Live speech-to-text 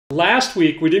Last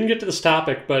week we didn't get to this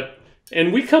topic, but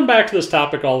and we come back to this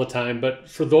topic all the time. But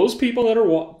for those people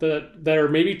that are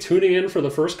maybe tuning in for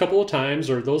the first couple of times,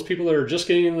 or those people that are just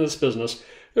getting into this business,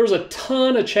 there was a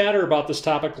ton of chatter about this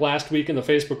topic last week in the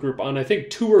Facebook group on I think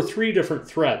 2 or 3 different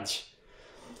threads,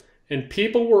 and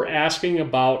people were asking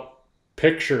about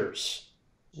pictures.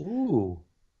 Ooh.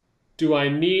 Do I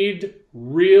need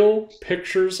real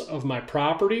pictures of my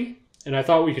property? And I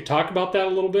thought we could talk about that a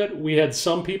little bit. We had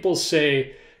some people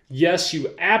say, yes,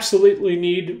 you absolutely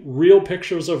need real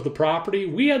pictures of the property.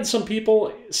 We had some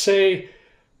people say,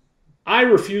 I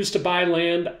refuse to buy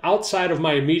land outside of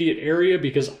my immediate area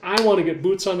because I want to get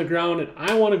boots on the ground and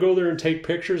I want to go there and take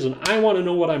pictures and I want to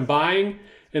know what I'm buying.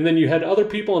 And then you had other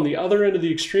people on the other end of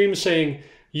the extreme saying,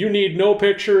 you need no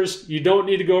pictures, you don't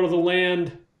need to go to the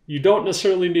land, you don't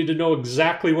necessarily need to know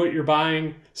exactly what you're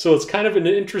buying. So it's kind of an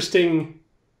interesting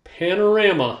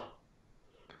panorama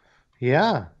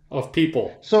Yeah. of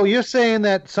people. So you're saying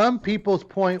that some people's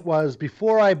point was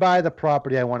before I buy the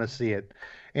property, I want to see it.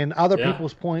 And other Yeah.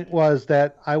 people's point was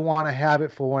that I want to have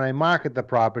it for when I market the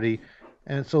property.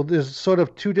 And so there's sort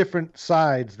of 2 different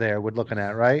sides there we're looking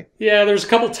at, right? Yeah, there's a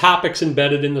couple topics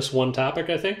embedded in this one topic,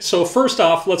 I think. So first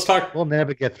off, let's talk. We'll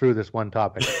never get through this one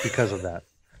topic because of that,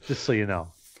 just so you know.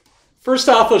 First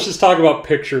off, let's just talk about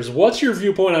pictures. What's your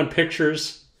viewpoint on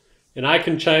pictures? And I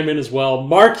can chime in as well.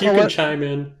 Mark, you Well, can chime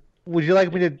in. would you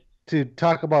like me to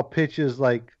talk about pitches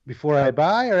like before I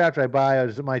buy or after I buy, or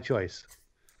is it my choice?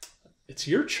 It's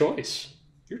your choice.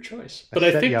 Your choice. I But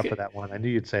I set you up think, for that one. I knew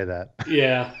you'd say that.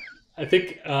 yeah, I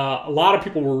think a lot of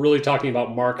people were really talking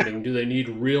about marketing. Do they need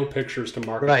real pictures to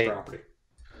market the Right. property?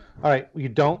 All right. You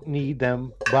don't need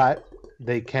them, but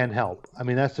they can help. I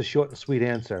mean, that's the short and sweet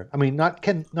answer. I mean, not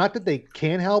that they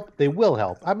can help, they will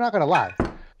help. I'm not going to lie.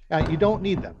 You don't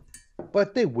need them,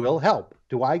 but they will help.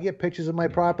 Do I get pictures of my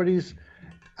properties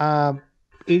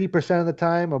 80% of the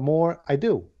time or more? I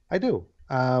do. I do.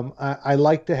 I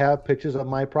like to have pictures of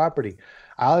my property.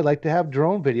 I like to have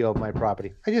drone video of my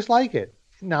property. I just like it.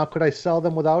 Now, could I sell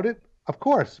them without it? Of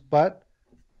course, but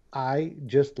I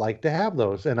just like to have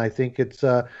those, and I think it's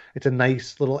a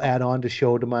nice little add-on to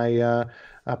show to my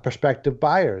prospective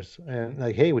buyers. And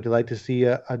like, hey, would you like to see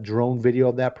a drone video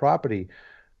of that property?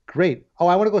 Great. Oh,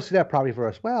 I want to go see that property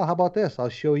first. Well, how about this? I'll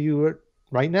show you it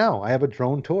right now. I have a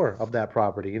drone tour of that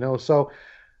property. So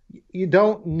you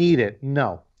don't need it.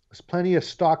 No, there's plenty of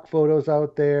stock photos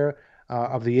out there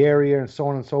of the area and so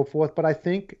on and so forth. But I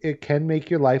think it can make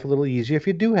your life a little easier if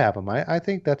you do have them. I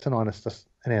think that's an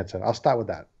answer. I'll start with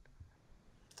that.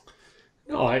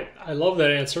 No, I love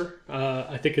that answer.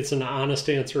 I think it's an honest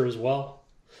answer as well.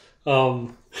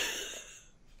 Um,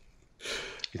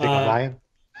 You think I'm uh, lying?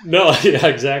 no, yeah,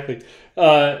 exactly.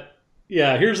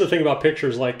 Yeah, here's the thing about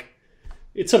pictures. Like,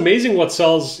 it's amazing what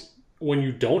sells when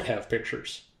you don't have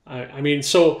pictures. I mean,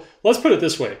 so let's put it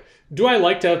this way. Do I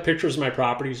like to have pictures of my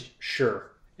properties?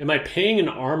 Sure. Am I paying an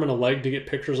arm and a leg to get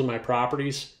pictures of my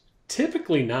properties?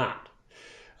 Typically not.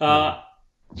 Hmm. Uh,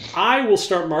 I will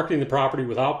start marketing the property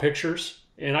without pictures,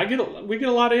 and we get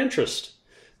a lot of interest.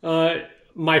 Uh,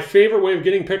 my favorite way of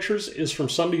getting pictures is from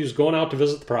somebody who's going out to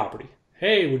visit the property.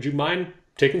 Hey, would you mind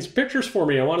taking some pictures for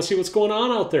me? I want to see what's going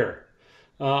on out there.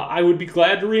 I would be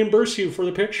glad to reimburse you for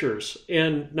the pictures.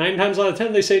 And 9 times out of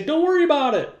 10, they say, don't worry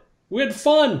about it. We had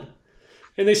fun.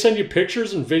 And they send you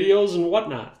pictures and videos and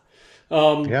whatnot.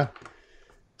 Um, Yeah.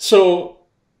 so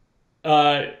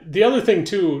the other thing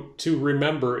too to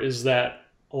remember is that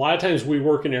a lot of times we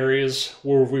work in areas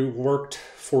where we worked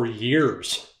for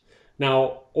years.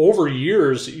 Now, over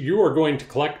years, you are going to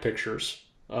collect pictures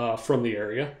from the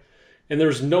area, and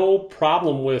there's no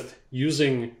problem with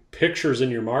using pictures in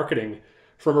your marketing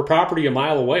from a property a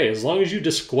mile away, as long as you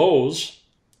disclose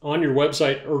on your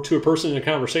website or to a person in a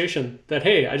conversation that,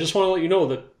 hey, I just want to let you know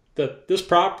that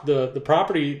the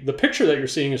property, the picture that you're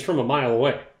seeing is from a mile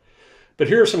away. But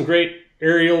here are some great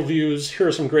aerial views. Here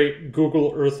are some great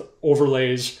Google Earth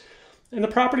overlays, and the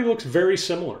property looks very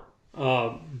similar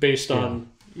based Yeah. on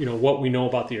what we know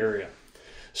about the area.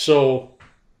 So,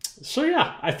 so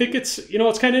yeah, I think it's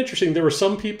kind of interesting. There were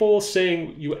some people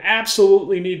saying you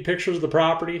absolutely need pictures of the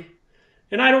property,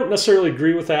 and I don't necessarily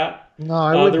agree with that. No,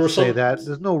 I There wouldn't were say some, that.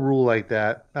 There's no rule like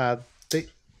that. They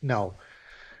no,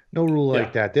 no rule yeah,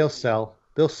 like that. They'll sell.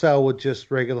 They'll sell with just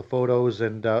regular photos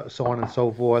and so on and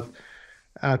so forth.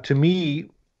 To me,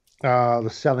 the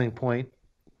selling point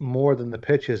more than the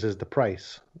pitches is the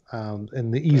price,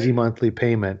 and the easy right. monthly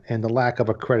payment and the lack of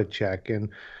a credit check and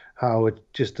how it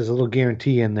just there's a little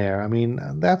guarantee in there. I mean,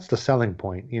 that's the selling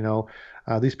point.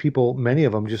 These people, many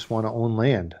of them just want to own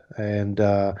land, and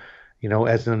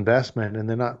as an investment, and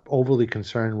they're not overly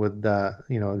concerned with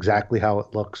exactly how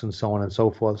it looks and so on and so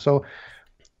forth. So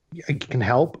it can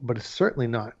help, but it's certainly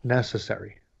not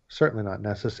necessary. Certainly not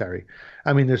necessary.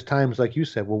 I mean, there's times like you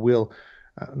said, well, we'll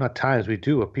not times we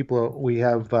do.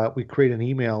 We create an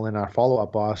email in our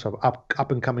follow-up box of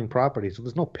up and coming properties. So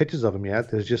there's no pictures of them yet.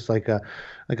 There's just like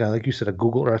you said, a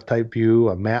Google Earth type view,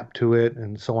 a map to it,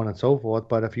 and so on and so forth.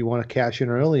 But if you want to cash in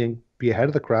early and be ahead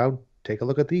of the crowd, take a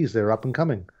look at these. They're up and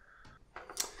coming.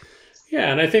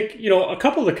 Yeah, and I think a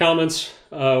couple of the comments,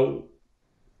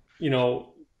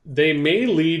 they may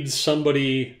lead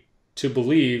somebody to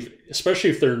believe, especially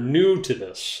if they're new to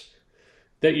this,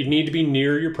 that you need to be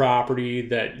near your property,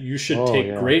 that you should Oh take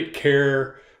yeah. great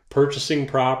care purchasing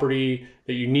property,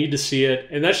 that you need to see it.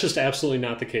 And that's just absolutely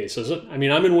not the case, is it? I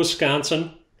mean, I'm in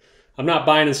Wisconsin. I'm not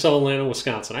buying and selling land in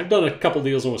Wisconsin. I've done a couple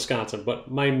deals in Wisconsin,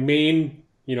 but my main,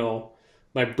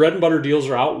 my bread and butter deals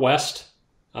are out west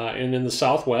and in the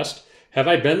Southwest. Have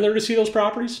I been there to see those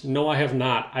properties? No, I have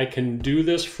not. I can do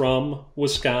this from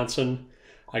Wisconsin.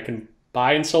 I can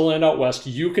buy and sell land out west.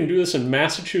 You can do this in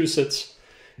Massachusetts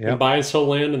and Yep. buy and sell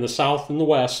land in the South and the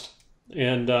West.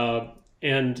 And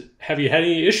have you had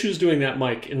any issues doing that,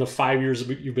 Mike, in the 5 years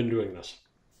you've been doing this?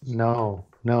 No,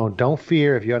 no, don't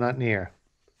fear if you're not near.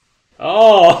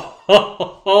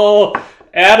 Oh,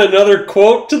 add another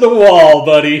quote to the wall,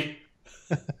 buddy.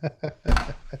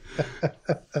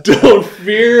 Don't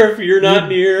fear if you're not You,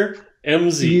 near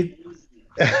MZ. you,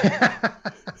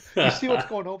 you see what's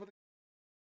going over